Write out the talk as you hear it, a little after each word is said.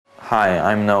Hi,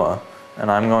 I'm Noah, and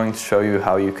I'm going to show you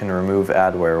how you can remove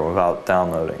adware without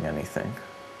downloading anything.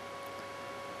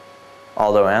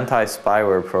 Although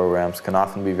anti-spyware programs can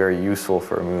often be very useful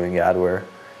for removing adware,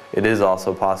 it is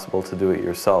also possible to do it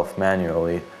yourself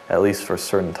manually, at least for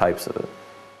certain types of it.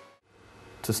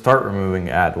 To start removing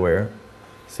adware,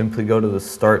 simply go to the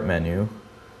Start menu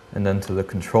and then to the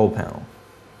Control panel.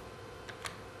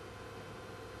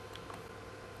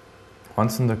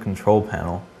 Once in the Control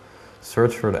panel,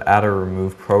 search for the Add or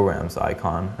Remove Programs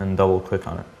icon and double-click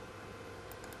on it.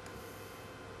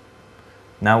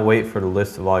 Now wait for the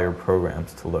list of all your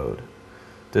programs to load.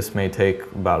 This may take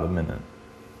about a minute.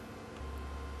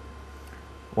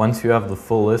 Once you have the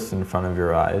full list in front of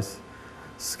your eyes,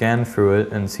 scan through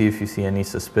it and see if you see any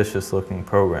suspicious-looking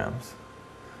programs.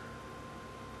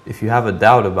 If you have a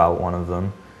doubt about one of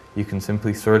them, you can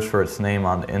simply search for its name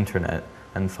on the internet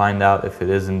and find out if it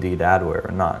is indeed adware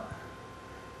or not.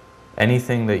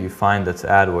 Anything that you find that's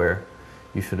adware,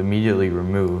 you should immediately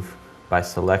remove by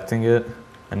selecting it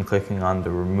and clicking on the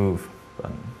Remove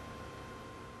button.